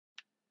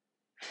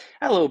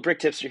Hello, Brick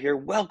Tipster here.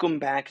 Welcome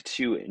back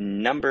to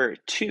number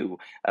 2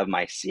 of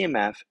my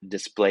CMF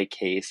display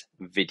case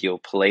video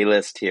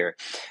playlist here.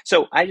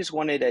 So I just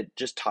wanted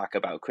to talk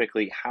about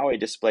quickly how I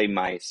display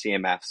my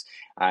CMFs.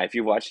 If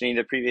you've watched any of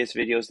the previous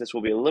videos, this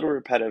will be a little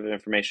repetitive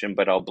information,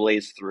 but I'll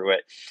blaze through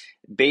it.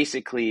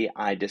 Basically,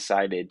 I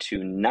decided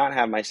to not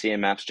have my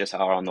CMFs just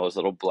out on those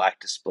little black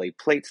display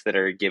plates that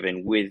are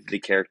given with the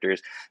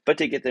characters, but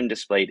to get them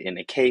displayed in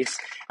a case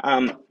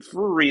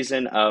for a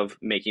reason of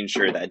making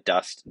sure that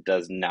dust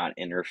does not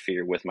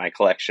interfere with my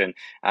collection.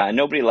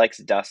 Nobody likes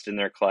dust in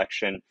their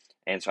collection,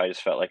 and so I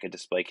just felt like a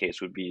display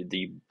case would be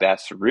the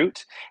best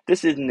route.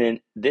 This is an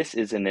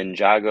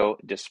Ninjago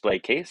display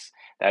case.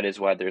 That is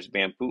why there's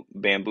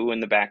bamboo in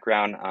the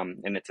background,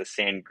 and it's a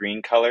sand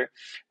green color.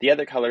 The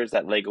other colors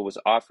that LEGO was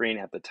offering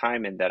at the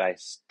time, and that I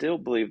still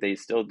believe they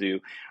still do,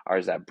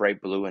 are that bright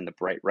blue and the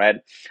bright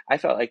red. I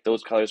felt like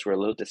those colors were a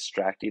little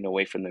distracting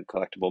away from the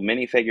collectible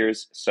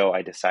minifigures, so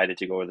I decided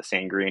to go with the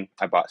sand green.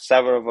 I bought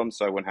several of them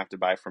so I wouldn't have to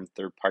buy from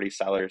third-party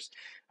sellers,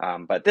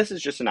 but this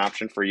is just an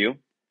option for you.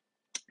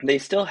 They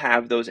still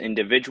have those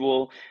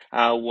individual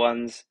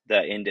ones,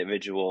 the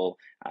individual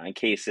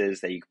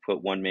cases that you could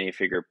put one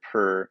minifigure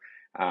per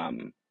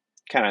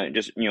kind of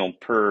just,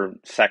 per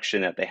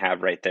section that they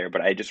have right there.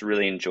 But I just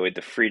really enjoyed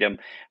the freedom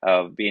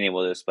of being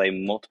able to display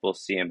multiple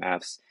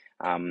CMFs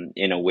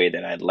in a way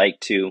that I'd like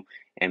to,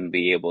 and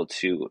be able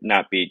to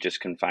not be just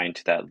confined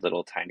to that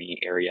little tiny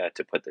area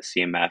to put the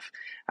CMF,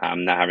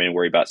 not having to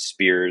worry about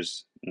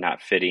spears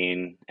not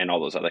fitting and all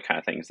those other kind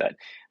of things that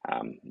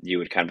you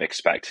would kind of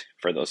expect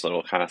for those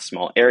little kind of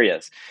small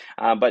areas.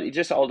 But it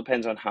just all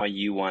depends on how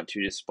you want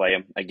to display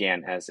them.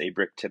 Again, as a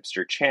Brick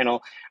Tipster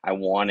channel, I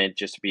wanted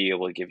just to be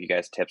able to give you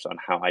guys tips on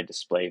how I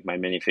display my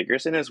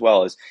minifigures, and as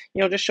well as,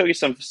 just show you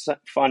some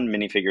fun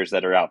minifigures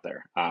that are out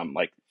there.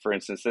 Like, for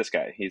instance, this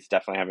guy, he's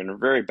definitely having a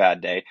very bad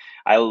day.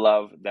 I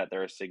love that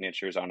there are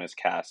signatures on his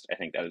cast. I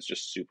think that is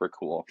just super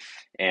cool.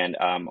 And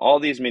all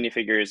these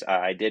minifigures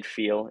I did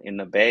feel in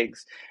the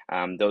bags.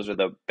 Those are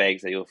the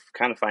bags that you'll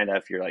kind of find out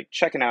if you're like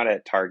checking out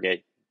at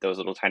Target. Those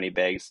little tiny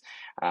bags.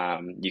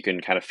 You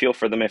can kind of feel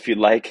for them if you'd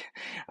like,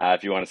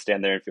 if you want to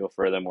stand there and feel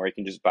for them, or you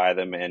can just buy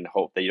them and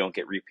hope that you don't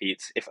get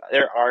repeats. If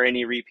there are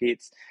any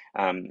repeats,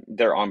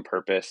 they're on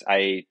purpose.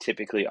 I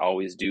typically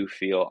always do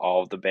feel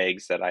all of the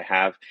bags that I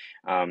have.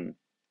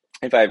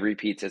 If I have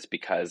repeats, it's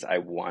because I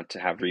want to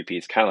have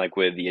repeats. Kind of like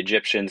with the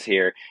Egyptians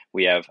here,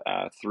 we have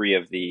 3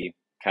 of the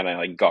kind of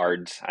like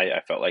guards. I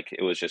felt like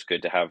it was just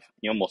good to have,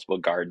 multiple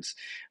guards.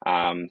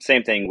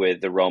 Same thing with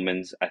the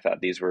Romans. I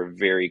thought these were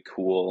very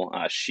cool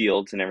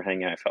shields and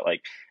everything, and I felt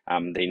like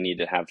they need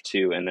to have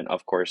 2. And then,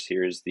 of course,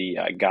 here's the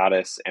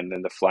goddess, and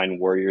then the flying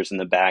warriors in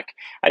the back.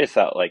 I just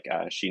felt like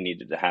she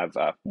needed to have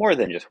more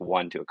than just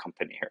one to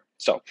accompany her.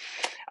 So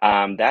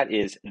that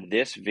is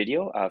this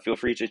video. Feel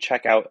free to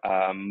check out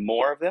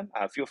more of them.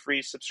 Feel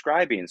free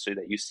subscribing so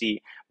that you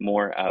see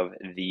more of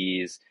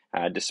these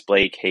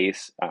display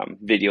case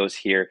videos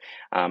here.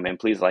 And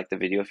please like the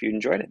video if you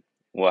enjoyed it.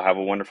 Well, have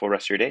a wonderful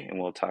rest of your day, and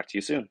we'll talk to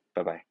you soon.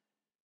 Bye-bye.